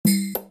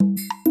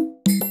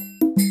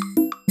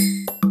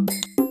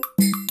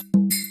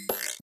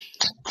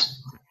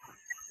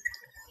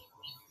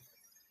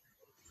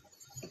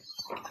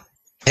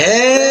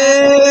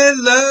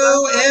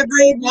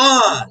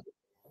everyone.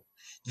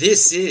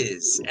 This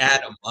is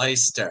Adam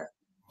Meister,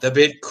 the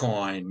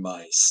Bitcoin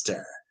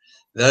Meister,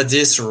 the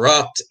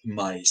Disrupt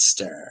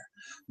Meister.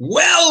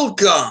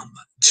 Welcome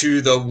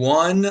to the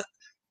One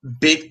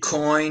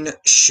Bitcoin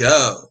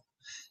Show.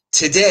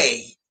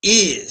 Today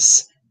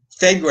is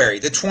February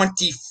the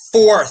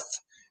 24th,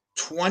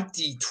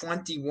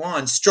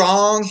 2021.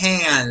 Strong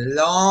hand,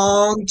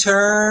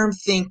 long-term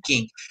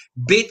thinking.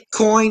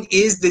 Bitcoin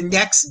is the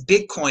next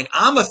Bitcoin.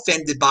 I'm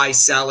offended by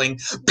selling.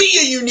 Be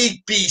a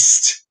unique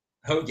beast.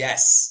 Oh,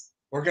 yes.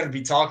 We're going to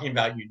be talking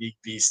about unique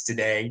beasts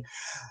today.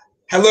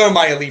 Hello,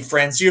 my elite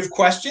friends. You have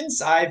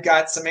questions? I've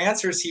got some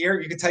answers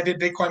here. You can type in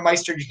Bitcoin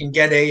Meister. You can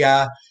get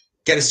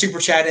a super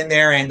chat in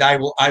there, and I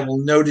will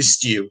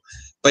notice you.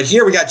 But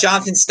here we got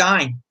Jonathan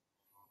Stein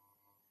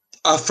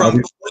from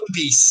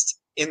Coinbeast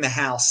in the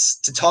house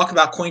to talk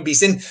about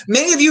Coinbeast. And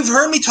many of you have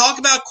heard me talk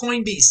about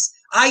Coinbeast.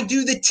 I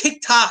do the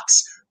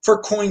TikToks for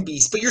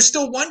Coinbeast, but you're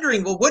still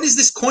wondering, well, what is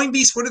this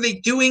Coinbeast? What are they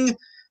doing?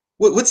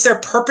 What's their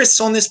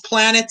purpose on this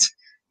planet?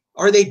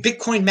 Are they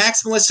Bitcoin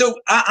maximalists? So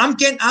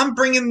I'm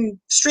bringing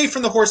straight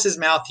from the horse's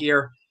mouth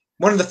here,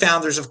 one of the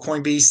founders of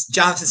Coinbeast,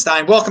 Jonathan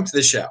Stein. Welcome to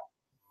the show.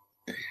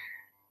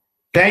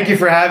 Thank you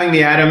for having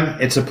me, Adam.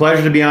 It's a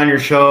pleasure to be on your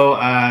show.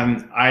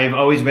 I've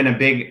always been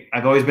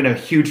a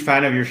huge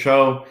fan of your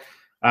show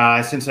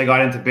since I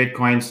got into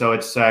Bitcoin. So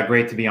it's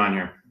great to be on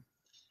here.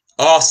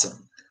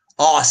 Awesome.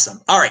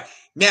 All right.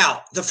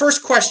 Now, the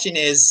first question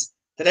is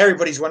that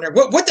everybody's wondering,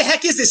 what the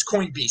heck is this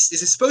Coinbeast?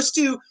 Is it supposed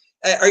to,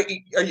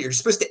 are you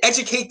supposed to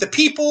educate the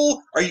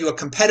people? Are you a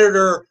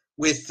competitor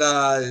with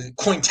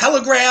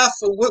Cointelegraph?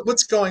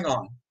 What's going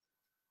on?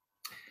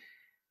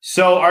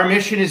 So our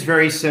mission is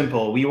very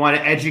simple. We want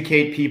to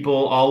educate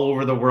people all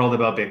over the world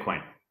about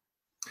Bitcoin.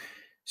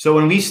 So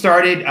when we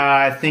started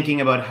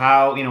thinking about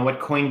how, what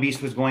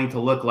Coinbeast was going to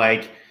look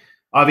like,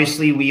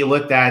 obviously we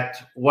looked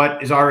at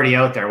what is already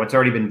out there, what's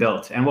already been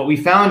built. And what we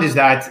found is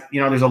that,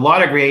 there's a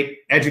lot of great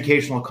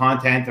educational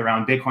content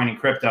around Bitcoin and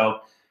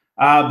crypto,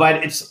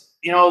 but it's,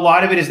 a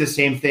lot of it is the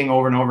same thing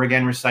over and over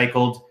again,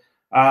 recycled.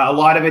 A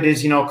lot of it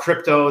is,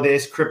 crypto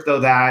this, crypto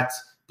that,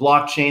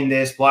 blockchain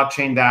this,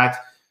 blockchain that.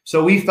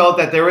 So we felt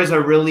that there was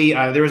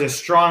a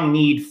strong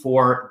need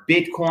for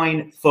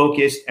Bitcoin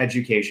focused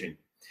education.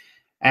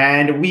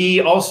 And we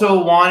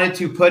also wanted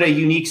to put a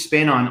unique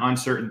spin on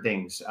certain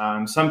things.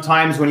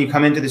 Sometimes when you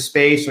come into the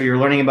space or you're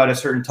learning about a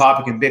certain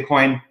topic in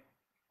Bitcoin,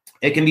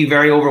 it can be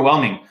very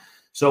overwhelming.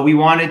 So we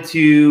wanted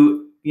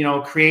to,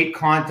 create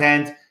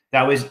content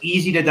that was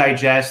easy to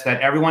digest,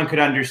 that everyone could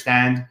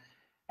understand,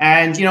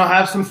 and,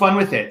 have some fun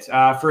with it.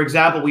 For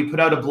example, we put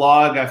out a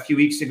blog a few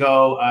weeks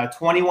ago,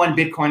 21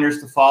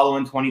 Bitcoiners to follow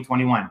in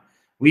 2021.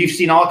 We've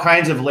seen all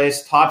kinds of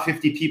lists, top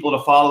 50 people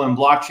to follow in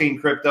blockchain,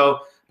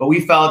 crypto. But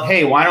we felt,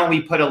 hey, why don't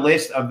we put a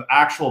list of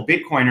actual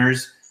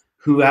Bitcoiners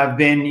who have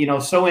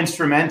been, so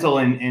instrumental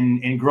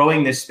in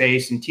growing this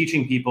space and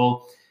teaching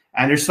people.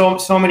 And there's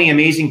so many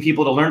amazing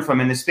people to learn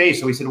from in this space.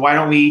 So we said, why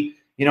don't we,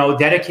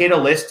 dedicate a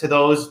list to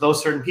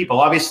those certain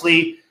people?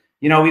 Obviously,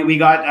 we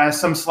got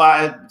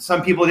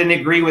some people didn't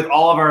agree with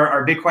all of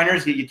our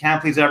Bitcoiners. You can't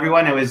please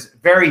everyone. It was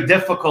very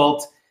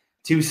difficult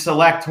to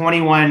select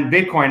 21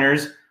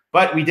 Bitcoiners,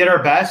 but we did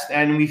our best,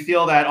 and we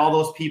feel that all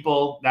those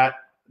people that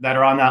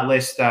are on that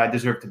list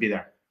deserve to be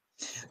there.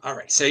 All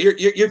right. So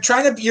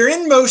you're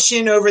in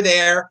motion over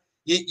there.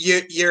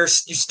 You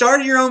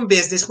started your own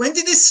business. When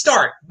did this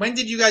start? When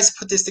did you guys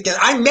put this together?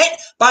 I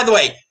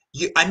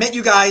met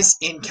you guys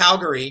in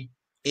Calgary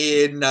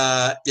and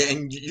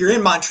you're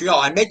in Montreal.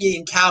 I met you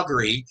in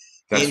Calgary.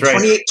 That's in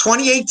right.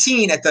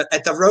 2018 at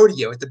the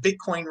rodeo, at the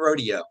Bitcoin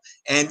rodeo.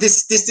 And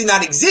this did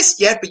not exist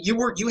yet, but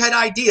you had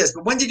ideas.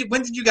 But when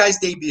did you guys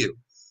debut?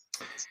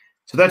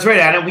 So that's right,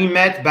 Adam. We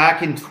met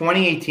back in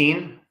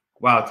 2018.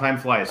 Wow, time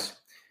flies.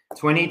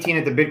 2018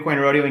 at the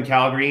Bitcoin Rodeo in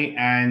Calgary.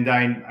 And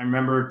I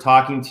remember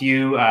talking to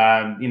you,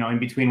 in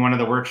between one of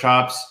the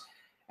workshops.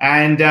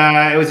 And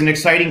it was an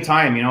exciting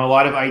time. A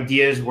lot of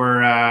ideas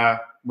were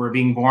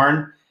being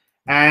born.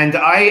 And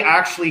I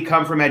actually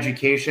come from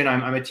education.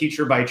 I'm a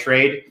teacher by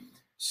trade.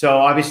 So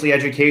obviously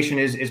education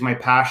is my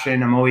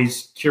passion. I'm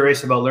always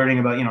curious about learning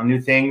about,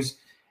 new things.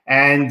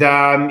 And,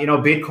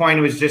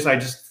 Bitcoin was I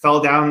just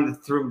fell down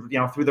through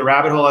the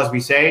rabbit hole, as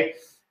we say.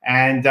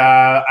 And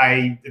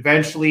I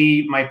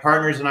eventually, my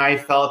partners and I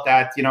felt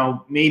that,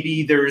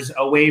 maybe there's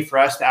a way for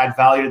us to add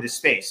value to this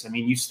space. I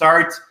mean,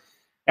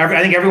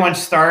 I think everyone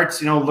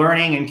starts,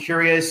 learning and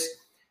curious.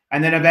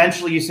 And then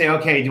eventually you say,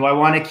 okay, do I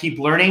want to keep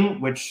learning?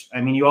 Which,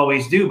 you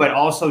always do. But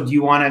also, do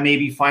you want to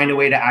maybe find a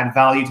way to add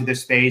value to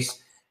this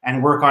space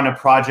and work on a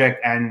project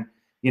and,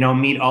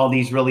 meet all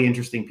these really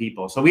interesting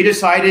people? So we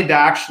decided to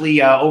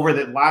actually, over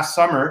the last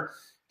summer,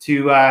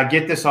 to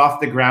get this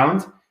off the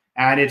ground.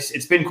 And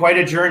it's been quite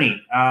a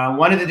journey.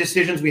 One of the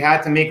decisions we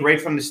had to make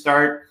right from the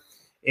start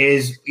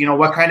is,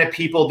 what kind of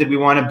people did we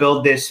want to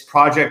build this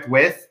project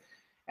with?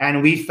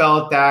 And we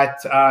felt that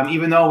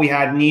even though we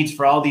had needs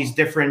for all these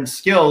different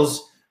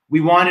skills,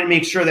 we wanted to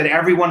make sure that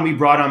everyone we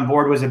brought on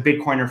board was a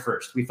Bitcoiner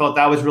first. We felt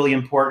that was really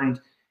important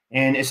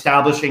in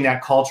establishing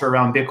that culture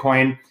around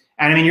Bitcoin.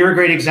 And I mean, you're a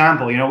great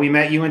example. We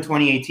met you in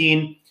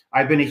 2018.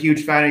 I've been a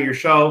huge fan of your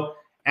show.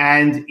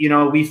 And,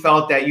 we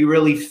felt that you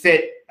really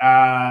fit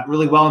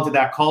really well into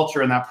that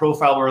culture and that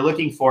profile we're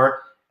looking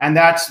for. And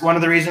that's one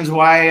of the reasons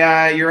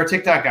why you're a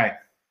TikTok guy.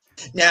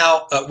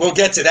 Now, we'll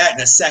get to that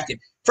in a second.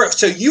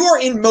 So you are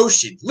in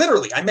motion,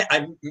 literally.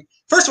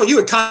 First of all, you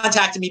had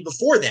contacted me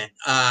before then,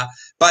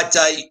 but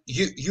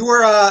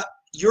you're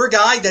a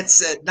guy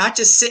that's not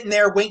just sitting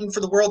there waiting for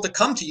the world to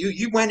come to you.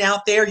 You went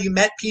out there, you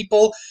met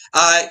people,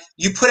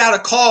 you put out a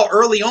call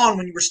early on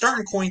when you were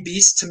starting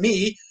CoinBeast to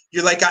me.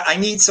 You're like, I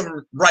need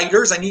some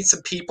writers, I need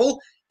some people,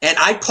 and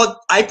I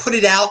put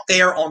it out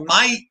there on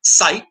my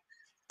site,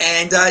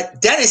 and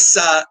Dennis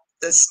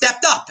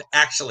stepped up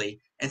actually.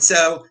 And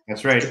so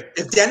that's right.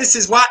 If Dennis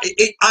is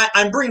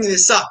I'm bringing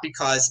this up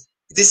because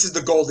this is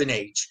the golden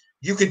age.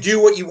 You can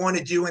do what you want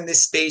to do in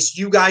this space.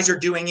 You guys are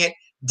doing it.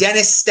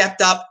 Dennis stepped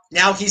up.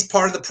 Now he's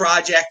part of the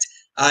project.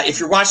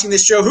 If you're watching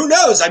this show, who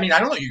knows? I mean, I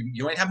don't know.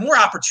 You might have more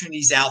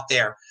opportunities out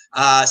there.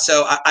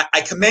 So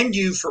I commend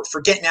you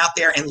for getting out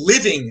there and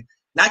living,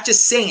 not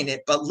just saying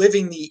it, but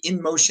living the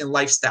in-motion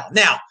lifestyle.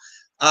 Now,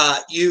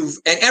 and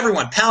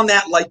everyone pound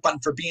that like button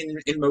for being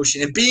in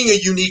motion and being a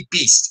unique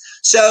beast.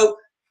 So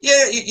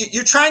yeah,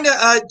 you're trying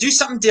to do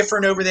something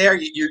different over there.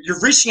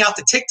 You're reaching out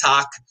to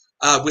TikTok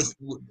with,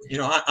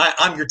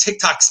 I'm your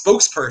TikTok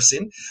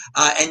spokesperson,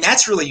 and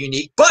that's really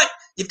unique. But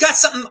you've got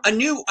a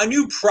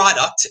new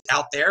product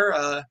out there,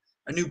 a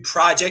new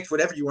project,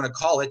 whatever you want to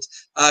call it.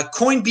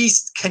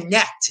 CoinBeast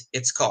Connect,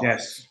 it's called.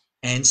 Yes.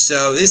 And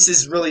so this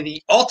is really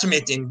the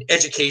ultimate in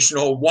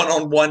educational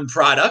one-on-one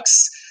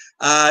products.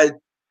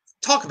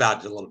 Talk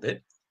about it a little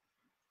bit.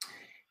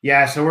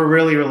 Yeah, so we're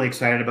really, really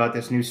excited about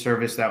this new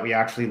service that we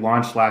actually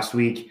launched last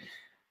week.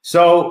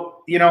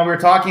 So, we're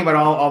talking about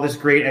all this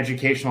great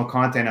educational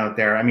content out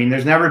there. I mean,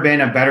 there's never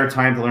been a better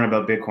time to learn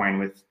about Bitcoin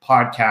with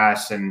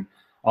podcasts and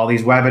all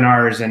these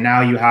webinars. And now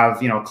you have,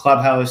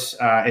 Clubhouse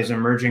is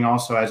emerging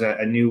also as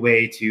a new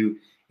way to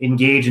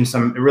engage in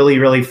some really,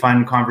 really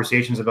fun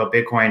conversations about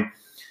Bitcoin.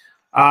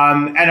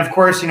 And of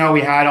course,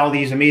 we had all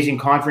these amazing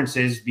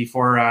conferences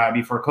before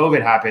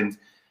COVID happened.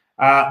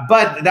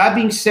 But that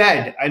being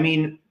said, I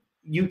mean,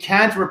 you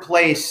can't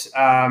replace,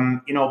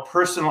 a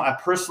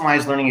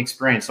personalized learning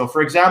experience. So,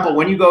 for example,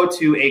 when you go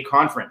to a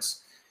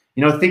conference,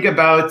 think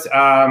about,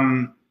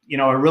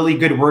 a really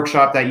good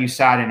workshop that you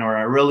sat in or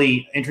a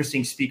really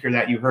interesting speaker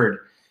that you heard.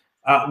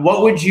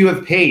 What would you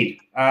have paid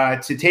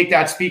to take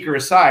that speaker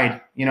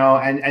aside,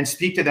 and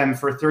speak to them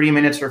for 30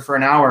 minutes or for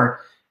an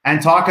hour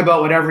and talk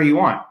about whatever you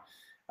want?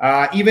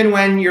 Even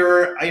when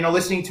you're,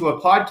 listening to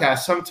a podcast,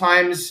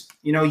 sometimes,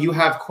 you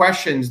have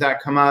questions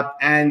that come up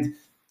and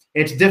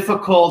it's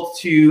difficult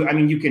to,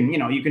 you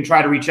can try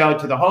to reach out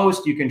to the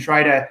host, you can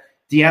try to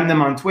DM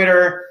them on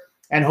Twitter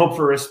and hope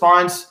for a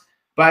response,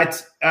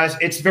 but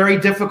it's very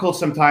difficult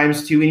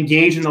sometimes to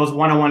engage in those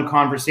one-on-one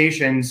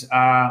conversations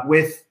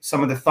with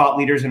some of the thought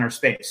leaders in our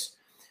space.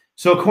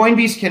 So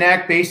CoinBeast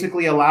Connect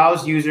basically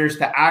allows users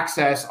to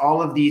access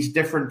all of these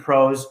different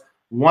pros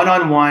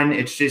one-on-one.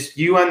 It's just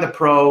you and the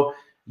pro.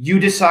 You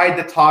decide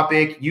the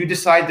topic, you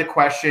decide the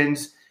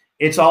questions.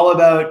 It's all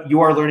about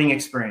your learning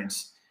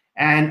experience.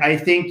 And I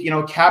think,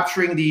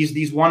 capturing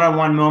these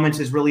one-on-one moments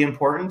is really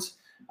important,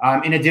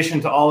 in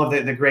addition to all of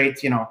the great,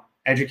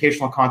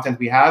 educational content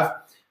we have.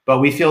 But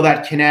we feel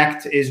that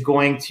Connect is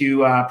going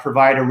to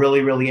provide a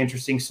really, really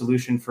interesting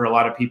solution for a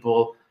lot of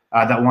people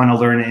that want to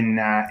learn in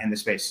the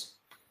space.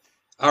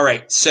 All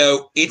right.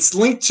 So it's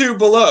linked to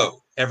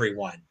below,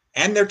 everyone.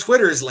 And their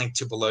Twitter is linked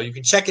to below. You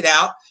can check it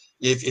out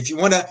if you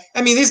want to.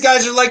 I mean, these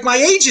guys are like my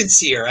agents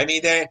here. I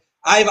mean,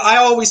 I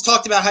always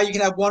talked about how you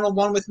can have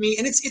one-on-one with me,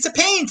 and it's a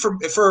pain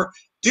for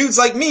dudes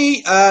like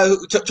me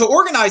to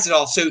organize it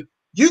all. So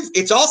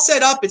it's all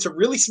set up. It's a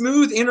really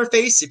smooth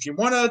interface. If you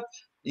want to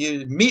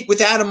meet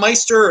with Adam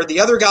Meister or the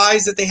other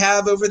guys that they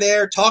have over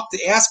there,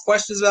 ask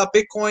questions about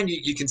Bitcoin,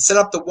 you can set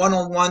up the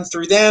one-on-one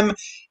through them.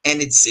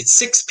 And it's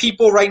 6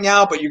 people right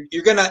now, but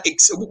you're gonna.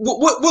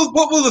 What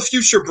will the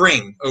future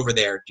bring over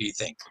there, do you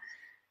think?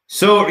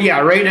 So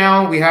yeah, right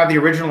now we have the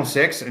original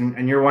 6,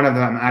 and you're one of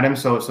them, Adam.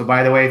 So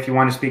by the way, if you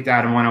want to speak to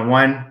Adam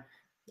one-on-one,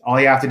 all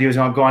you have to do is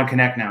go on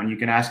Connect now, and you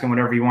can ask him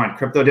whatever you want.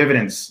 Crypto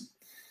dividends,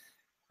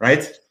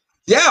 right?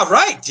 Yeah,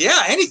 right.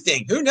 Yeah,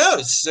 anything. Who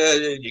knows?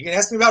 You can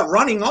ask me about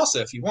running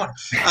also if you want.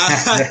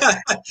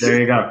 There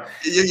you go.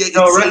 It's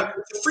a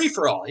free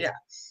for all. Yeah.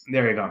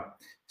 There you go.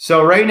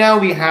 So right now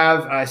we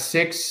have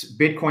 6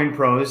 Bitcoin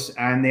pros,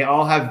 and they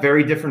all have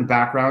very different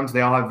backgrounds.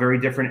 They all have very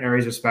different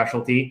areas of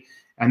specialty.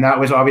 And that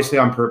was obviously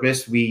on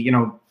purpose.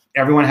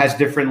 Everyone has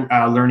different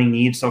learning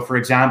needs. So for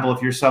example,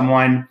 if you're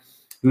someone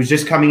who's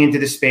just coming into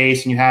the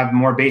space and you have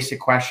more basic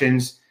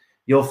questions,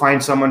 you'll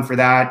find someone for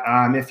that.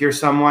 If you're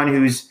someone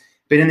who's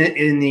been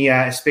in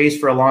the space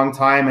for a long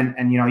time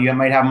and you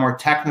might have more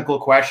technical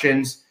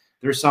questions,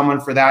 there's someone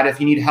for that. If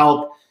you need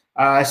help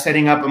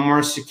setting up a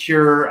more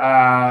secure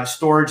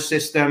storage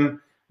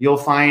system, you'll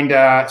find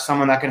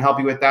someone that can help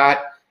you with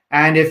that.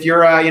 And if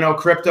you're a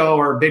crypto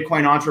or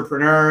Bitcoin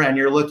entrepreneur and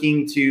you're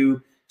looking to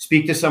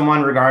speak to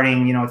someone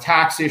regarding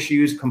tax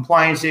issues,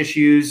 compliance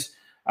issues,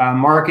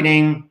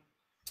 marketing.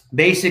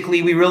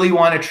 Basically, we really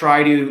want to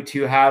try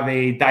to have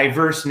a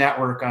diverse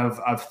network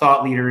of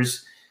thought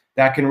leaders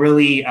that can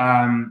really,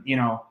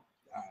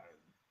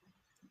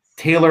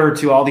 tailor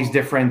to all these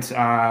different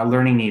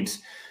learning needs.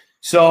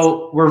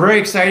 So we're very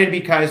excited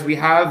because we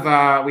have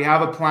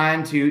a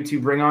plan to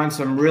bring on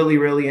some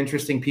really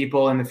interesting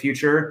people in the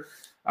future.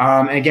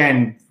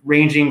 Again,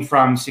 ranging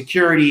from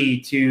security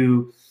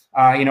to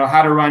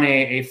how to run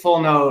a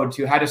full node,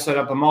 to how to set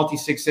up a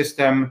multi-sig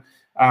system,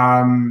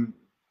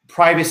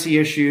 privacy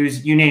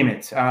issues, you name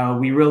it.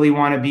 We really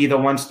want to be the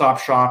one-stop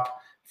shop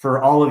for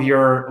all of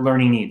your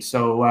learning needs.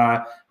 So,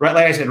 like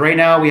I said, right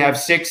now we have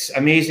 6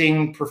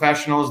 amazing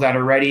professionals that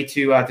are ready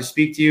to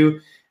speak to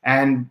you,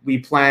 and we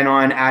plan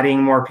on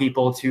adding more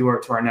people to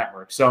our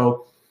network.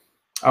 So,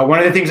 one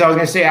of the things I was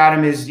going to say,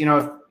 Adam, is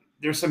if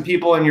there's some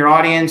people in your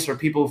audience or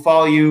people who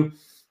follow you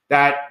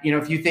that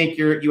if you think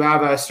you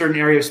have a certain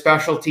area of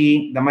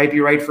specialty that might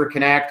be right for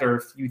Connect, or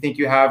if you think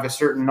you have a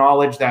certain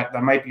knowledge that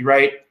might be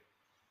right,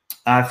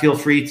 feel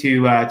free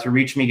to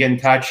reach me, get in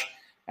touch,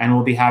 and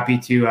we'll be happy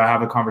to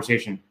have a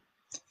conversation.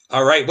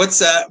 All right. What's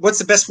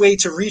the best way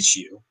to reach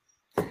you?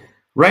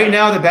 Right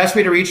now, the best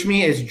way to reach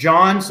me is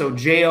John, so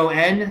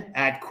Jon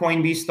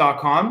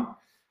 @coinbeast.com.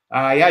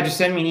 Just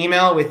send me an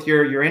email with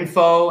your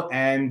info,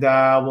 and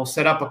we'll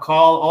set up a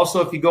call. Also,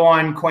 if you go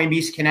on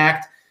Coinbeast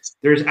Connect,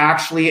 there's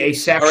actually a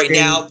section. All right,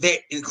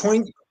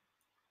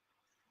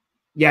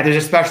 now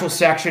there's a special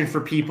section for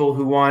people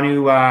who want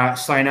to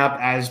sign up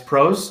as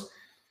pros.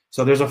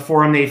 So there's a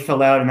form they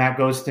fill out, and that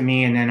goes to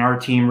me, and then our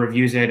team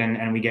reviews it,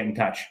 and we get in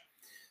touch.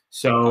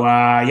 So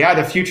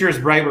the future is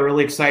bright. We're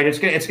really excited.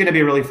 It's gonna be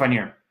a really fun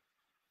year.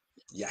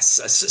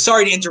 Yes.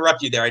 Sorry to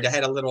interrupt you there. I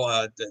had a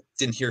little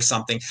didn't hear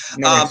something.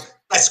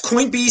 Yes,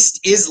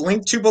 Coinbeast is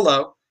linked to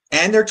below,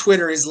 and their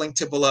Twitter is linked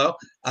to below.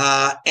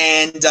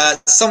 And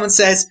someone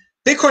says,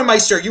 Bitcoin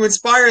Meister, you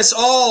inspire us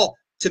all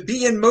to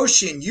be in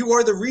motion. You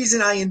are the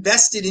reason I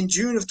invested in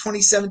June of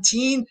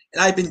 2017,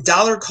 and I've been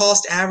dollar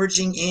cost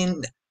averaging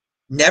in.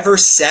 Never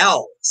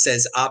sell,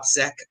 says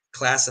OPSEC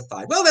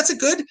Classified. Well, that's a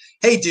good.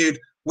 Hey, dude,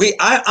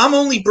 I'm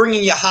only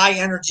bringing you high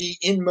energy,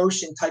 in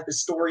motion type of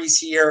stories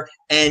here,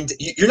 and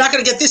you're not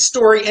going to get this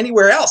story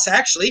anywhere else.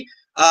 Actually,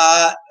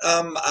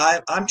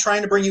 I'm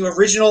trying to bring you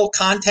original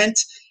content,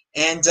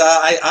 and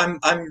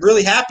I'm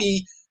really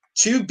happy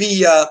to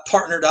be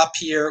partnered up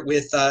here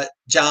with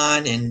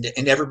John and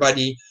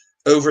everybody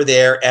over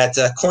there at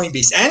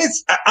Coinbeast. And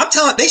I'm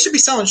telling, they should be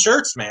selling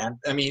shirts, man.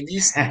 I mean,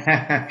 these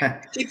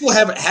people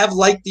have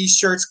liked these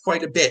shirts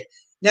quite a bit.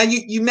 Now,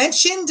 you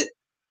mentioned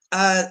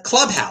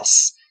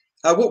Clubhouse.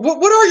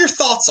 What are your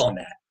thoughts on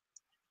that?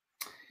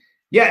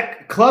 Yeah,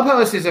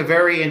 Clubhouse is a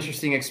very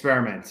interesting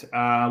experiment.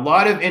 A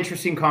lot of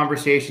interesting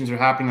conversations are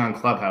happening on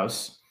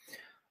Clubhouse.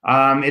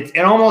 It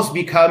almost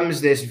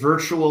becomes this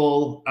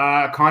virtual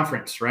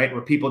conference, right,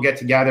 where people get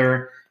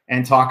together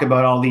and talk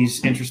about all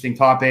these interesting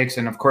topics.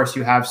 And of course,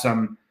 you have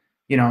some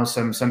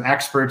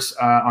experts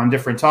on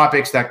different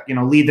topics that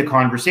lead the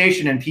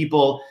conversation, and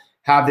people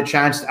have the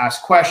chance to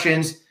ask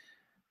questions.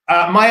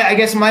 I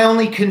guess my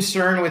only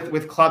concern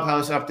with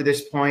Clubhouse up to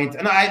this point,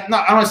 and I don't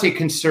want to say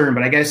concern,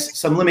 but I guess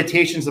some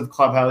limitations of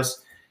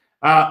Clubhouse.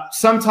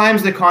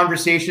 Sometimes the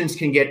conversations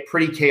can get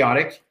pretty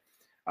chaotic.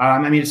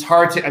 It's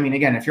hard to.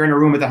 Again, if you're in a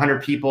room with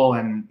 100 people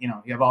and you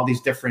have all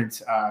these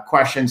different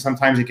questions,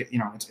 sometimes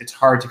it's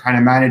hard to kind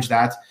of manage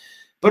that.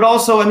 But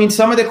also,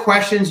 some of the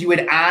questions you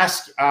would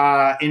ask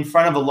in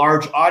front of a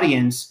large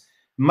audience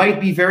might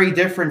be very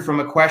different from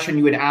a question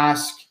you would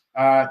ask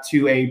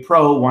to a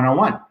pro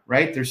one-on-one,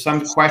 right? There's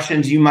some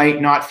questions you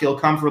might not feel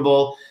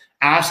comfortable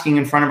asking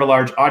in front of a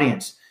large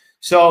audience.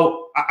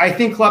 So I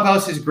think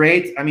Clubhouse is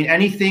great.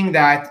 Anything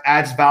that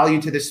adds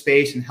value to the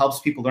space and helps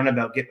people learn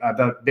about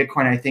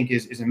Bitcoin, I think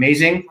is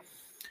amazing.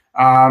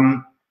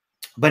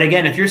 But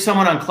again, if you're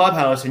someone on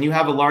Clubhouse and you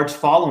have a large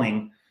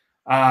following,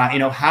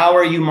 how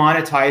are you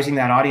monetizing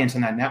that audience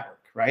and that network,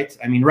 right?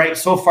 Right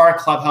so far,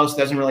 Clubhouse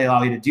doesn't really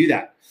allow you to do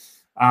that.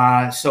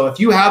 So if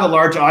you have a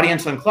large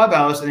audience on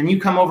Clubhouse and then you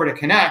come over to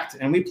Connect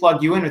and we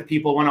plug you in with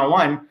people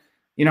one-on-one,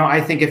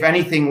 I think if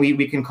anything,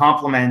 we can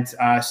complement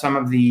some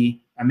of the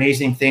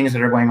amazing things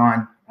that are going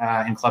on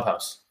in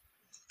Clubhouse.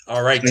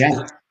 All right.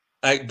 So,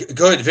 yeah.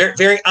 Good. Very,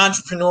 very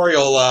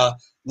entrepreneurial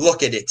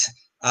look at it.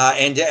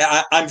 And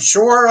I'm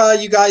sure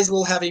you guys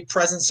will have a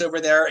presence over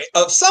there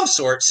of some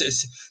sort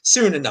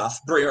soon enough,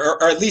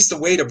 or at least a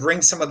way to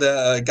bring some of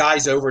the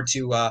guys over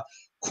to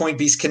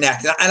Coinbeast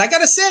Connect. And I got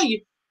to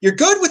say, you're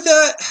good with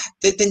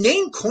the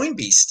name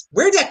Coinbeast.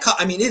 Where'd that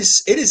come? It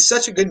is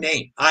such a good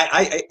name.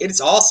 It's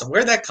awesome.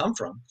 Where'd that come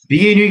from?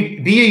 Be a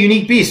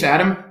unique beast,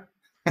 Adam.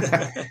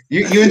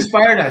 you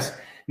inspired us.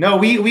 No,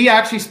 we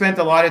actually spent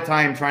a lot of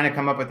time trying to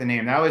come up with the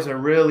name. That was a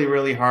really,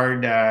 really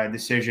hard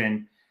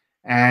decision.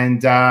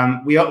 And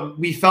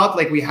we felt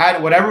like we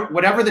had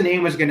whatever the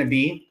name was going to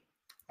be,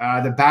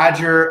 the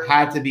Badger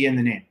had to be in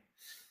the name.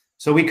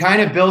 So we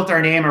kind of built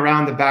our name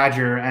around the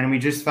Badger, and we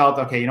just felt,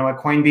 okay, you know what,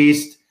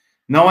 Coinbeast,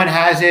 no one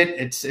has it.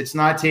 It's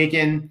not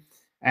taken.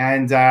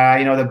 And,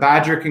 the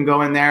Badger can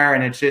go in there,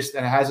 and it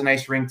has a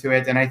nice ring to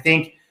it. And I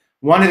think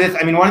one of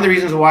the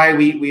reasons why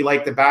we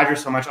like the badger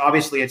so much,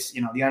 obviously it's,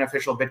 the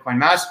unofficial Bitcoin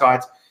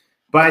mascot,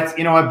 but,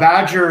 a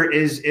badger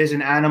is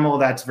an animal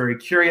that's very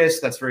curious,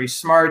 that's very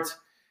smart,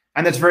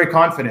 and that's very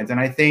confident. And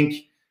I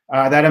think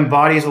that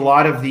embodies a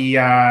lot of the,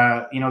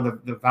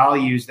 the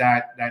values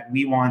that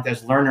we want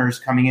as learners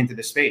coming into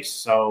the space.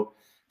 So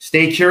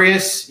stay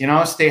curious,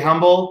 stay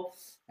humble,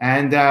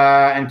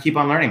 and keep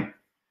on learning,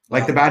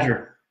 like the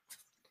badger.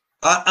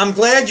 I'm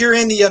glad you're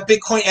in the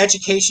Bitcoin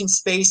education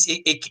space.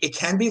 It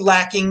can be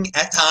lacking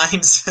at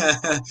times.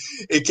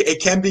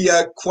 It can be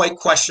quite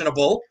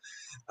questionable.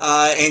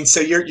 And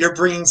so you're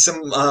bringing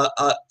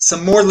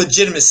some more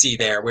legitimacy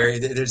there, where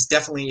there's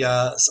definitely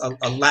a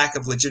lack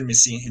of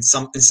legitimacy in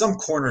some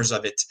corners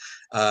of it,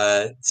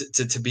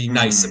 to be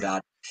nice about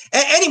it.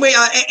 Anyway,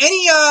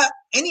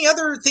 any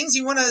other things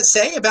you want to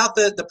say about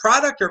the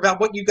product, or about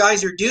what you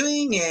guys are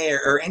doing,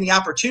 or any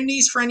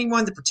opportunities for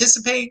anyone to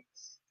participate?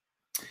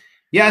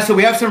 Yeah, so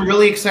we have some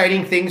really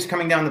exciting things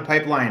coming down the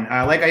pipeline.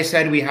 Like I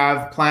said, we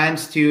have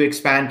plans to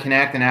expand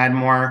Connect and add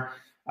more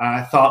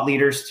thought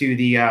leaders to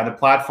the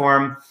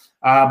platform.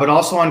 But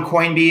also on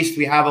CoinBeast,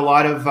 we have a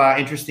lot of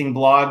interesting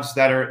blogs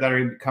that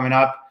are coming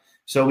up.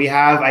 So we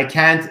have, I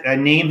can't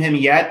name him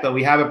yet, but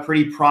we have a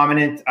pretty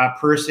prominent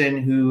person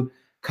who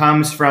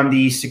comes from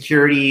the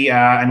security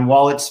and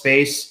wallet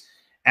space,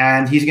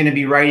 and he's going to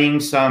be writing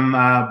some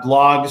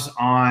blogs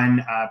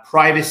on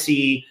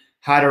privacy,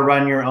 how to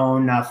run your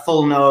own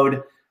full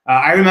node.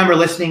 I remember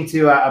listening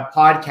to a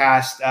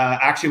podcast,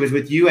 actually it was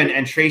with you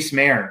and Trace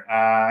Mayer.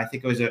 I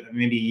think it was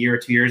maybe a year or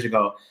 2 years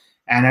ago.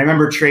 And I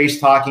remember Trace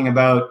talking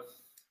about,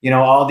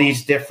 all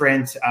these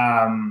different,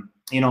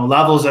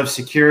 levels of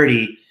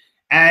security.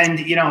 And,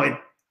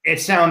 it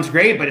sounds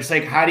great, but it's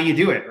like, how do you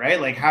do it, right?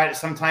 Like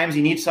sometimes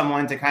you need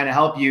someone to kind of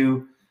help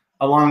you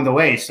along the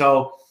way.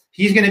 So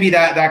he's going to be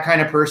that kind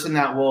of person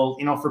that will,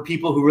 for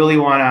people who really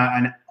want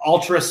an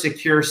ultra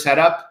secure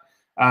setup,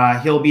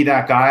 he'll be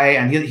that guy.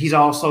 And he's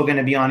also going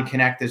to be on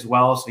Connect as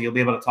well. So you'll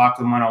be able to talk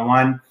to him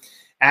one-on-one.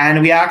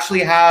 And we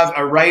actually have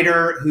a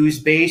writer who's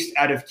based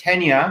out of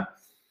Kenya.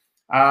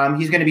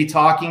 He's going to be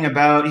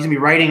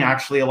writing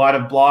actually a lot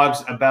of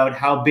blogs about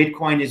how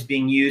Bitcoin is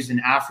being used in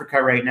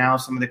Africa right now,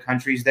 some of the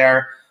countries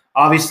there.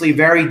 Obviously,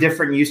 very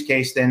different use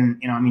case than,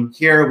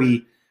 here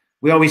we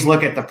always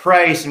look at the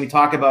price and we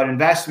talk about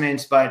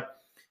investments, but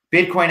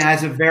Bitcoin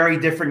has a very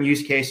different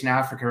use case in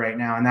Africa right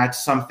now. And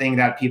that's something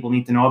that people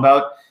need to know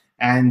about.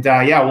 And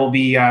we'll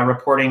be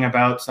reporting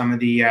about some of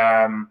the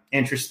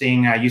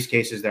interesting use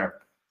cases there.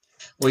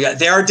 Well, yeah,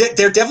 there are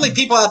definitely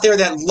people out there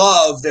that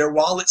love their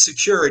wallet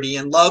security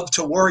and love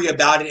to worry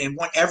about it and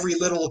want every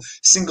little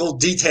single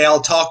detail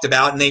talked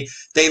about. And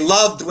they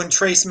loved when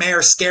Trace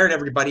Mayer scared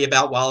everybody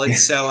about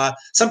wallets. So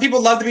some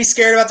people love to be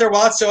scared about their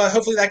wallets. So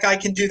hopefully that guy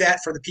can do that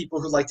for the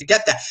people who like to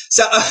get that.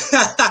 So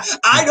that's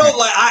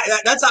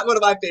not one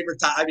of my favorite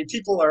times. I mean,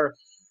 people are,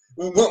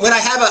 when I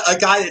have a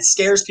guy that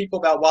scares people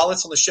about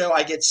wallets on the show,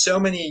 I get so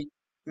many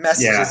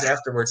messages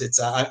afterwards. It's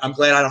I'm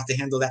glad I don't have to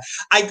handle that.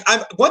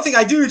 I'm one thing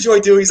I do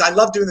enjoy doing is I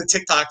love doing the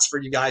TikToks for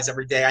you guys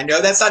every day. I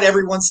know that's not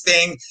everyone's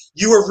thing.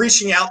 You are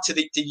reaching out to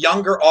the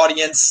younger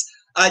audience.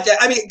 I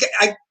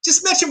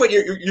just mention what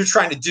you're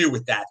trying to do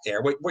with that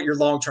there. What your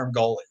long-term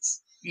goal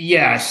is.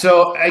 Yeah.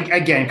 So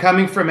again,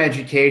 coming from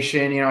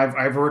education,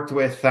 I've worked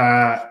with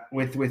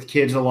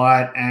kids a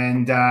lot,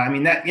 and I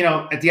mean that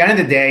at the end of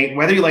the day,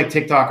 whether you like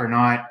TikTok or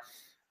not,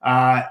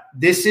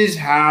 this is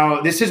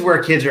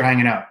where kids are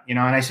hanging out, and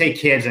I say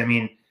kids, I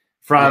mean,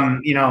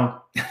 from,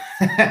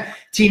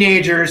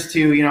 teenagers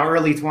to,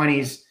 early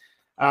 20s.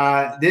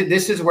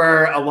 This is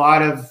where a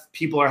lot of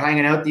people are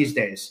hanging out these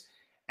days.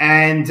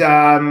 And,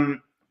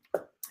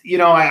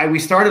 we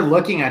started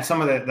looking at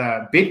some of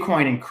the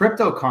Bitcoin and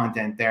crypto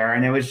content there,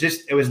 and it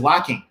was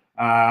lacking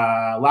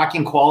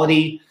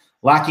quality,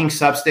 lacking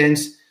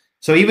substance.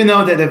 So even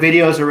though the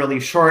videos are really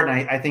short,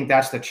 and I think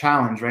that's the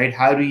challenge, right?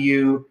 How do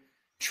you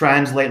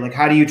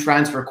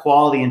transfer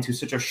quality into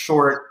such a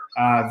short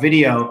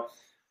video?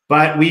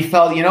 But we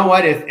felt,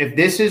 if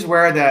this is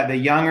where the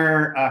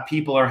younger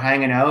people are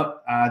hanging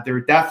out, there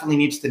definitely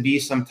needs to be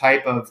some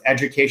type of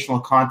educational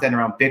content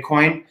around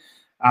Bitcoin.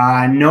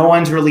 No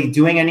one's really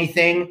doing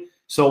anything,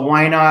 so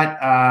why not,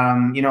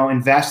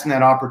 invest in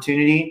that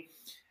opportunity?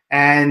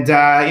 And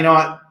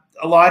I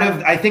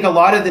think a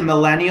lot of the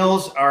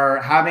millennials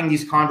are having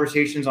these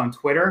conversations on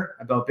Twitter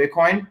about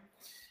Bitcoin.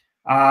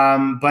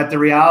 But the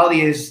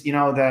reality is,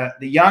 the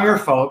younger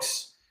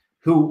folks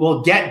who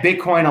will get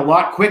Bitcoin a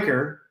lot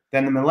quicker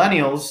than the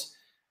millennials,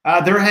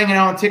 they're hanging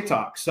out on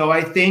TikTok. So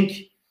I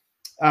think,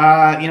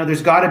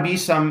 there's got to be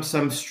some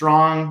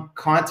strong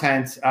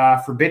content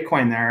for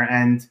Bitcoin there,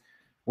 and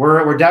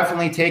we're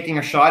definitely taking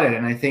a shot at it.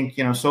 And I think,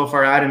 so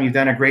far, Adam, you've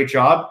done a great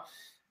job,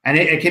 and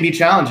it can be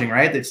challenging,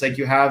 right? It's like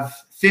you have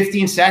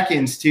 15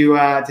 seconds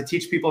to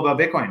teach people about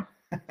Bitcoin.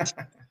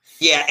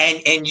 Yeah,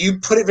 and you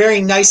put it very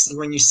nicely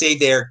when you say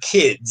they're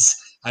kids.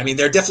 I mean,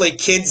 they're definitely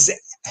kids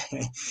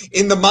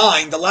in the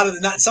mind.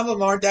 Some of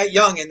them aren't that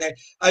young, and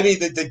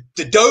the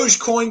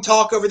Dogecoin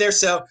talk over there.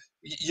 So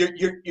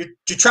you're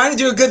trying to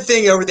do a good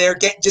thing over there.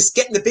 Just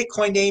getting the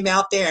Bitcoin name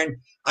out there, and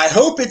I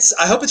hope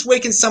it's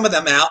waking some of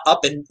them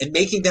up and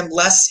making them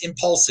less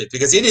impulsive,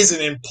 because it is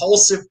an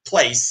impulsive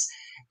place.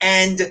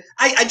 And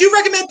I do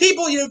recommend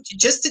people,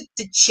 just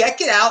to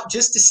check it out,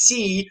 just to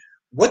see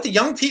what the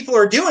young people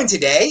are doing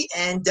today,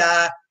 and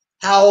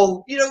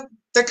how,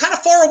 they're kind of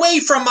far away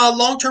from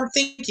long-term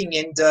thinking,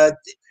 and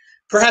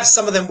perhaps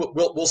some of them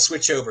will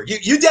switch over.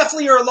 You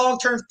definitely are a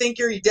long-term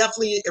thinker. You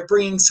definitely are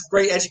bringing some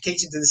great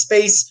education to the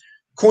space.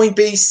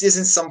 Coinbase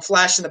isn't some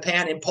flash in the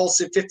pan,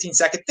 impulsive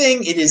 15-second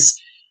thing.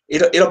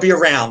 It'll be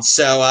around.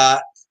 So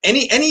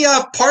any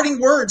parting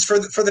words for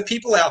the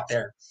people out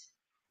there?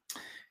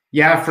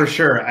 Yeah, for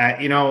sure.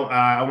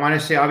 I want to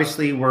say,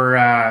 obviously, we're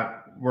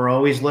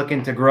always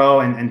looking to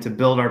grow and to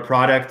build our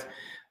product.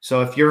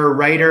 So if you're a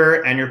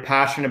writer and you're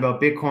passionate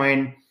about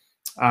Bitcoin,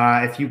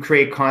 if you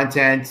create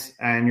content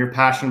and you're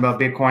passionate about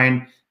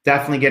Bitcoin,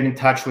 definitely get in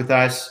touch with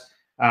us.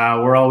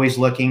 We're always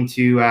looking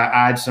to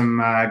add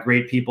some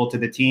great people to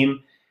the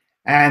team.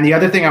 And the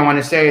other thing I want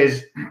to say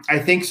is, I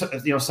think, some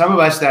of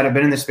us that have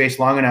been in the space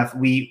long enough,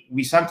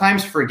 we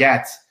sometimes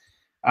forget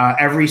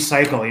every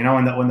cycle.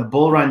 When the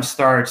bull run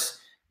starts,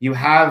 you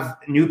have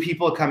new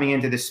people coming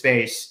into the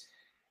space,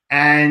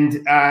 and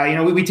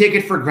we take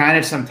it for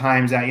granted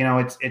sometimes that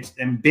it's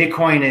and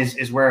Bitcoin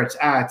is where it's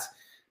at.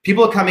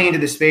 People coming into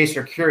the space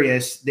are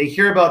curious. They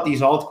hear about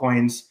these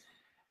altcoins,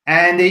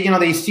 and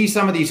they see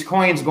some of these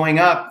coins going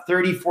up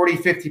 30, 40,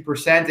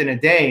 50% in a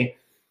day.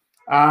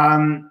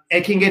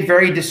 It can get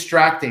very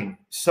distracting.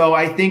 So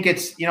I think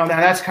it's,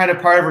 that's kind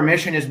of part of our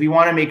mission, is we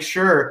want to make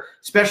sure,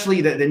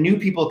 especially the new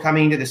people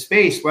coming into the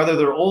space, whether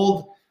they're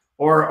old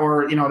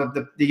or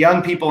the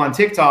young people on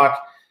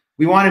TikTok,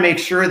 we want to make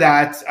sure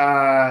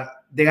that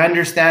they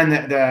understand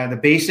the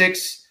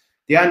basics.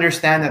 They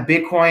understand that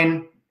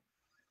Bitcoin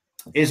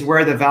is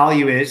where the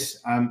value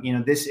is.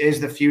 This is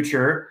the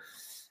future.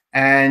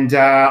 And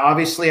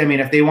obviously,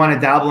 if they want to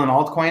dabble in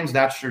altcoins,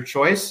 that's their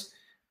choice.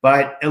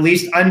 But at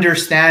least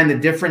understand the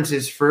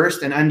differences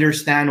first, and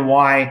understand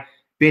why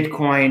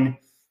Bitcoin,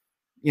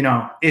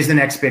 is the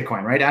next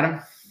Bitcoin, right, Adam?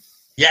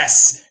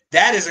 Yes,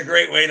 that is a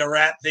great way to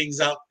wrap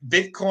things up.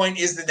 Bitcoin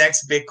is the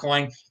next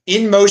Bitcoin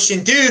in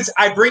motion. Dudes,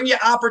 I bring you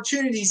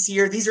opportunities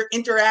here. These are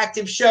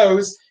interactive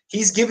shows.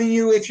 He's giving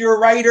you, if you're a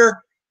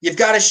writer, you've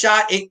got a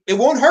shot. It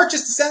won't hurt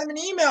just to send him an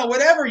email,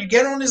 whatever. You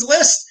get on his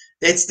list.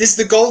 This is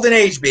the golden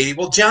age, baby.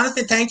 Well,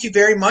 Jonathan, thank you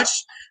very much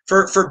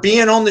for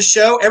being on the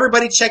show.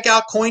 Everybody check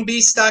out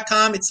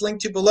Coinbeast.com. It's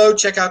linked to below.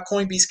 Check out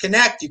Coinbeast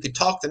Connect. You can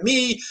talk to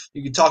me.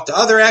 You can talk to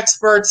other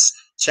experts.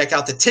 Check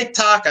out the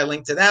TikTok. I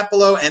linked to that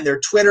below, and their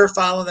Twitter.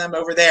 Follow them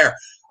over there.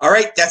 All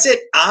right, that's it.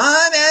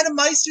 I'm Adam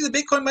Meister, the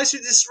Bitcoin Meister,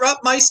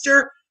 Disrupt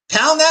Meister.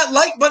 Pound that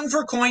like button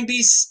for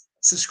Coinbeast.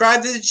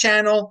 Subscribe to the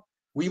channel.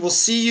 We will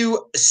see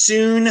you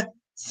soon.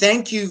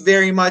 Thank you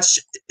very much,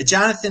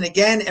 Jonathan.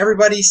 Again,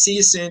 everybody, see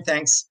you soon.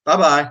 Thanks.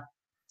 Bye-bye.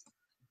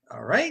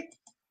 All right.